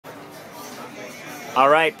All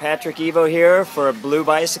right, Patrick Evoe here for Blue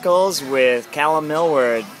Bicycles with Callum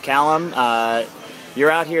Millward. Callum, you're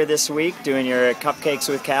out here this week doing your cupcakes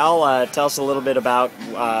with Cal. Tell us a little bit about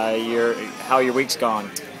how your week's gone.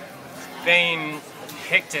 Been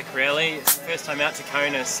hectic, really. It's the first time out to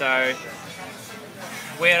Kona, so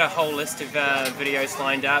we had a whole list of videos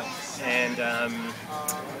lined up, and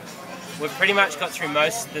we've pretty much got through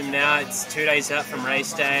most of them now. It's 2 days out from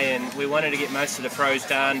race day, and we wanted to get most of the pros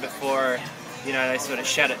done before, you know, they sort of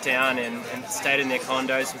shut it down and stayed in their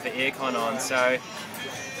condos with the aircon on. So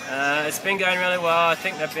it's been going really well. I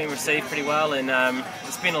think they've been received pretty well, and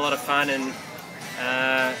it's been a lot of fun.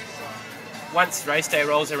 And once race day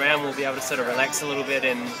rolls around, we'll be able to sort of relax a little bit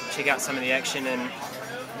and check out some of the action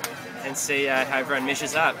and see how everyone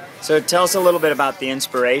measures up. So tell us a little bit about the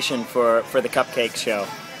inspiration for the cupcake show.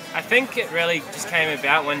 I think it really just came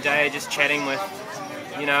about one day, just chatting with,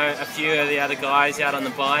 you know, a few of the other guys out on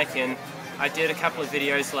the bike, and I did a couple of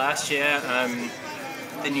videos last year,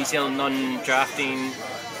 the New Zealand non-drafting,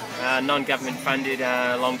 non-government funded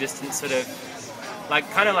long distance sort of,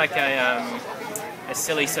 kind of like a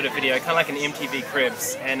silly sort of video, kind of like an MTV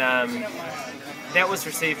Cribs, and that was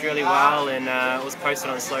received really well, and it was posted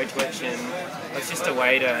on Slow Twitch, and it was just a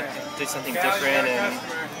way to do something different and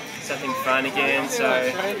something fun again. So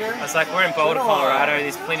I was like, we're in Boulder, Colorado,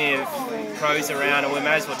 there's plenty of pros around, and we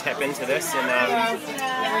may as well tap into this,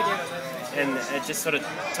 and it just sort of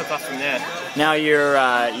took off from there. Now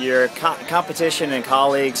your competition and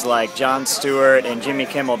colleagues like Jon Stewart and Jimmy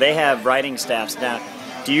Kimmel, they have writing staffs. Now,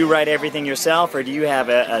 do you write everything yourself, or do you have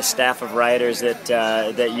a staff of writers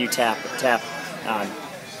that you tap on?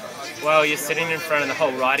 Well, you're sitting in front of the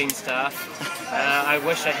whole writing staff. I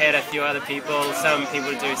wish I had a few other people, some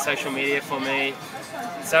people to do social media for me.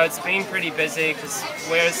 So it's been pretty busy because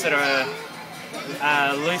we're sort of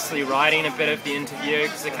loosely writing a bit of the interview,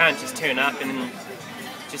 because I can't just turn up and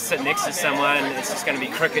just sit next to someone. It's just going to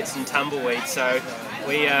be crickets and tumbleweeds. So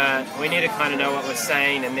we need to kind of know what we're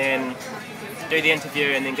saying and then do the interview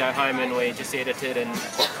and then go home and we just edit it, and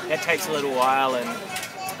that takes a little while,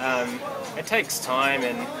 and it takes time,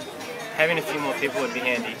 and having a few more people would be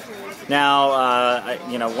handy. Now,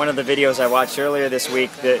 you know, one of the videos I watched earlier this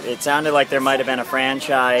week, it sounded like there might have been a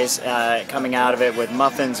franchise coming out of it with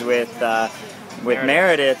muffins with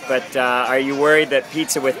Meredith, but are you worried that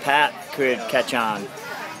Pizza with Pat could catch on?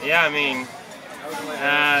 Yeah, I mean,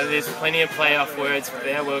 there's plenty of playoff words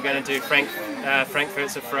there. We're going to do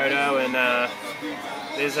Frankfurt's of Frodo, and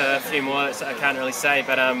there's a few more that I can't really say,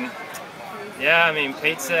 but yeah, I mean,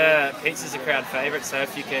 pizza's a crowd favourite, so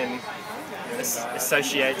if you can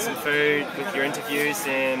associate some food with your interviews,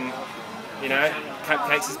 then, you know,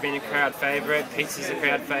 cupcakes has been a crowd favourite, pizza's a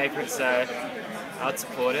crowd favourite, so I'd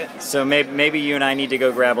support it. So maybe you and I need to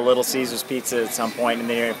go grab a Little Caesars pizza at some point in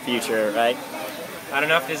the near future, right? I don't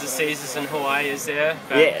know if there's a Caesars in Hawaii, is there?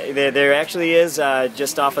 But yeah, there actually is,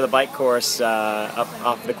 just off of the bike course, up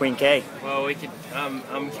off the Queen K. Well, we could.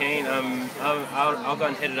 I'm keen. I'll go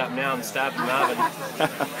and hit it up now and start in Marvin.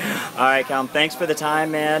 All right, Callum. Thanks for the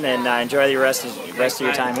time, man, and enjoy the rest of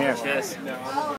your time here. Cheers.